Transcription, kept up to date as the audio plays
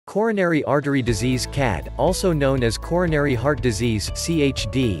Coronary artery disease (CAD), also known as coronary heart disease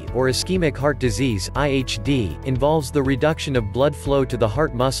 (CHD) or ischemic heart disease (IHD), involves the reduction of blood flow to the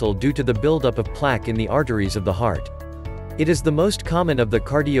heart muscle due to the buildup of plaque in the arteries of the heart. It is the most common of the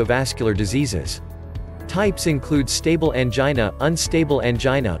cardiovascular diseases. Types include stable angina, unstable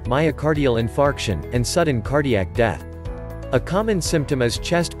angina, myocardial infarction, and sudden cardiac death. A common symptom is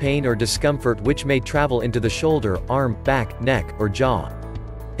chest pain or discomfort which may travel into the shoulder, arm, back, neck, or jaw.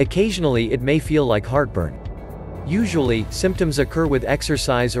 Occasionally it may feel like heartburn. Usually, symptoms occur with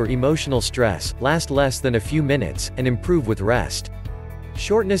exercise or emotional stress, last less than a few minutes, and improve with rest.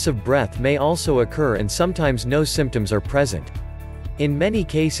 Shortness of breath may also occur and sometimes no symptoms are present. In many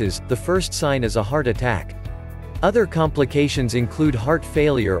cases, the first sign is a heart attack. Other complications include heart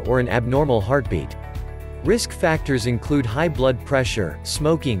failure or an abnormal heartbeat. Risk factors include high blood pressure,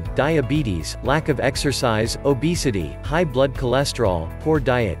 smoking, diabetes, lack of exercise, obesity, high blood cholesterol, poor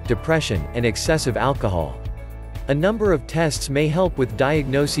diet, depression, and excessive alcohol. A number of tests may help with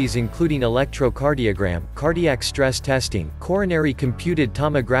diagnoses including electrocardiogram, cardiac stress testing, coronary computed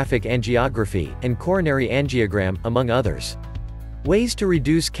tomographic angiography, and coronary angiogram, among others. Ways to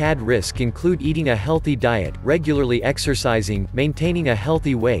reduce CAD risk include eating a healthy diet, regularly exercising, maintaining a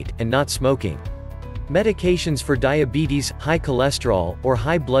healthy weight, and not smoking. Medications for diabetes, high cholesterol, or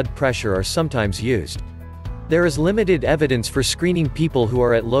high blood pressure are sometimes used. There is limited evidence for screening people who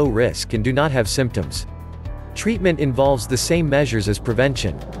are at low risk and do not have symptoms. Treatment involves the same measures as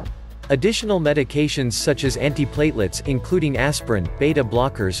prevention. Additional medications such as antiplatelets, including aspirin, beta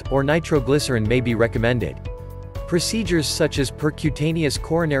blockers, or nitroglycerin may be recommended. Procedures such as percutaneous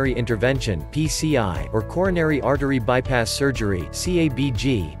coronary intervention (PCI) or coronary artery bypass surgery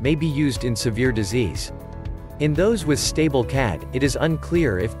 (CABG) may be used in severe disease. In those with stable CAD, it is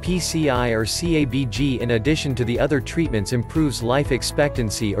unclear if PCI or CABG in addition to the other treatments improves life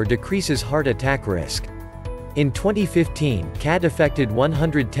expectancy or decreases heart attack risk. In 2015, CAD affected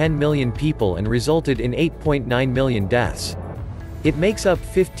 110 million people and resulted in 8.9 million deaths. It makes up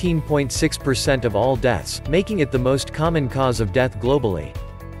 15.6% of all deaths, making it the most common cause of death globally.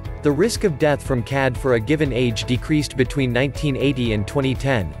 The risk of death from CAD for a given age decreased between 1980 and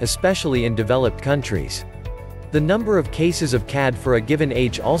 2010, especially in developed countries. The number of cases of CAD for a given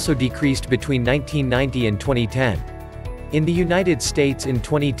age also decreased between 1990 and 2010. In the United States in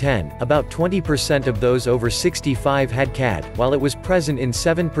 2010, about 20% of those over 65 had CAD, while it was present in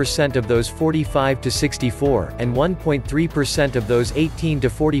 7% of those 45 to 64, and 1.3% of those 18 to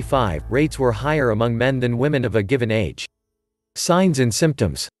 45. Rates were higher among men than women of a given age. Signs and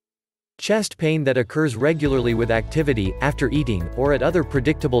symptoms. Chest pain that occurs regularly with activity, after eating, or at other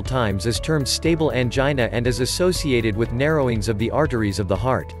predictable times is termed stable angina and is associated with narrowings of the arteries of the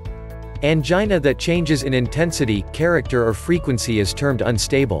heart. Angina that changes in intensity, character or frequency is termed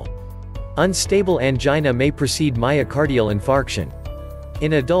unstable. Unstable angina may precede myocardial infarction.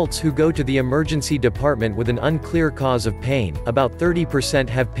 In adults who go to the emergency department with an unclear cause of pain, about 30%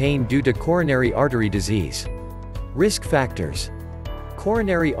 have pain due to coronary artery disease. Risk factors.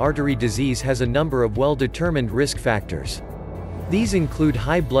 Coronary artery disease has a number of well-determined risk factors. These include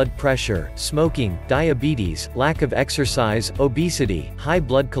high blood pressure, smoking, diabetes, lack of exercise, obesity, high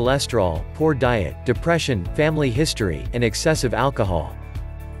blood cholesterol, poor diet, depression, family history, and excessive alcohol.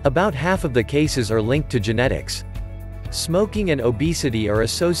 About half of the cases are linked to genetics. Smoking and obesity are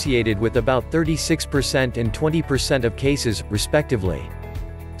associated with about 36% and 20% of cases, respectively.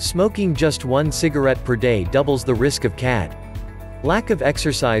 Smoking just one cigarette per day doubles the risk of CAD. Lack of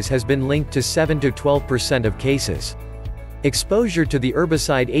exercise has been linked to 7 to 12% of cases. Exposure to the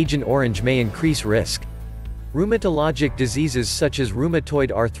herbicide Agent Orange may increase risk. Rheumatologic diseases such as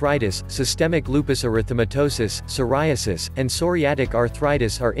rheumatoid arthritis, systemic lupus erythematosus, psoriasis, and psoriatic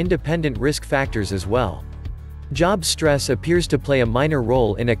arthritis are independent risk factors as well. Job stress appears to play a minor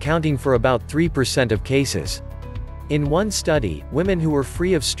role in accounting for about 3% of cases. In one study, women who were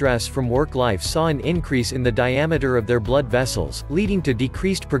free of stress from work life saw an increase in the diameter of their blood vessels, leading to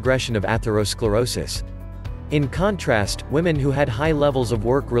decreased progression of atherosclerosis. In contrast, women who had high levels of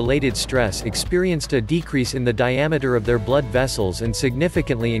work-related stress experienced a decrease in the diameter of their blood vessels and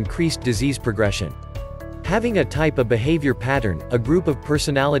significantly increased disease progression. Having a type of behavior pattern, a group of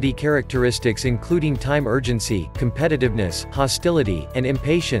personality characteristics including time urgency, competitiveness, hostility, and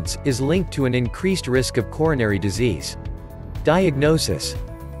impatience, is linked to an increased risk of coronary disease. Diagnosis.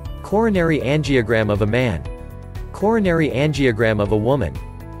 Coronary angiogram of a man. Coronary angiogram of a woman.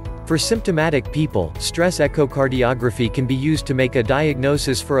 For symptomatic people, stress echocardiography can be used to make a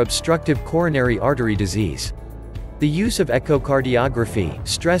diagnosis for obstructive coronary artery disease. The use of echocardiography,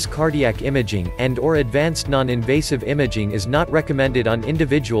 stress cardiac imaging, and/or advanced non-invasive imaging is not recommended on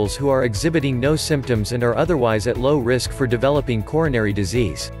individuals who are exhibiting no symptoms and are otherwise at low risk for developing coronary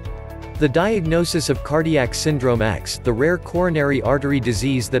disease. The diagnosis of cardiac syndrome X, the rare coronary artery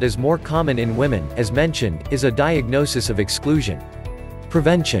disease that is more common in women, as mentioned, is a diagnosis of exclusion.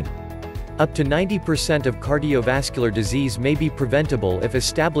 Prevention. Up to 90% of cardiovascular disease may be preventable if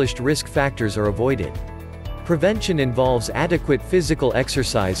established risk factors are avoided. Prevention involves adequate physical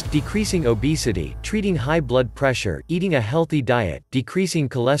exercise, decreasing obesity, treating high blood pressure, eating a healthy diet, decreasing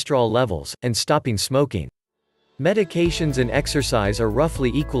cholesterol levels, and stopping smoking. Medications and exercise are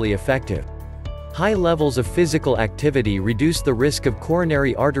roughly equally effective. High levels of physical activity reduce the risk of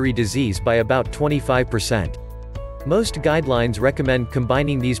coronary artery disease by about 25%. Most guidelines recommend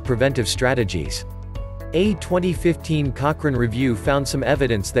combining these preventive strategies. A 2015 Cochrane review found some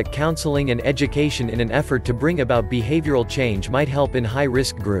evidence that counseling and education in an effort to bring about behavioral change might help in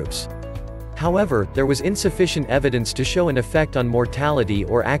high-risk groups. However, there was insufficient evidence to show an effect on mortality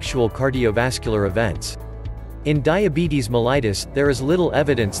or actual cardiovascular events. In diabetes mellitus, there is little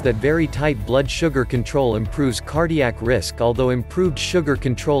evidence that very tight blood sugar control improves cardiac risk, although improved sugar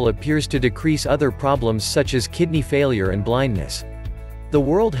control appears to decrease other problems such as kidney failure and blindness. The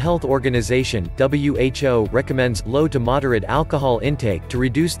World Health Organization (WHO) recommends low to moderate alcohol intake to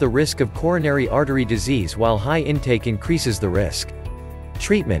reduce the risk of coronary artery disease, while high intake increases the risk.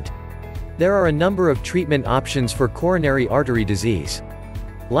 Treatment. There are a number of treatment options for coronary artery disease.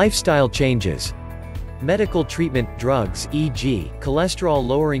 Lifestyle changes. Medical treatment, drugs e.g.,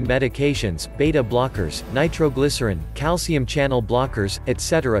 cholesterol-lowering medications, beta blockers, nitroglycerin, calcium channel blockers,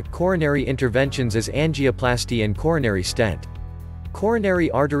 etc. Coronary interventions as angioplasty and coronary stent. Coronary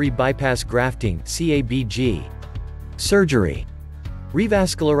artery bypass grafting (CABG). Surgery.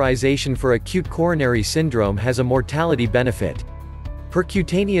 Revascularization for acute coronary syndrome has a mortality benefit.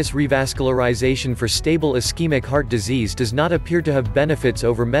 Percutaneous revascularization for stable ischemic heart disease does not appear to have benefits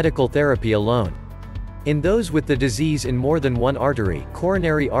over medical therapy alone. In those with the disease in more than one artery,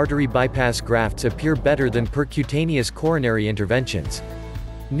 coronary artery bypass grafts appear better than percutaneous coronary interventions.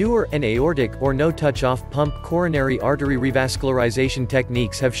 Newer and aortic or no-touch off-pump coronary artery revascularization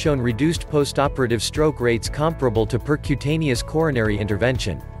techniques have shown reduced postoperative stroke rates comparable to percutaneous coronary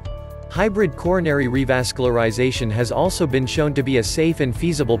intervention. Hybrid coronary revascularization has also been shown to be a safe and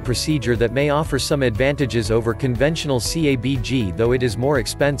feasible procedure that may offer some advantages over conventional CABG, though it is more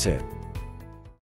expensive.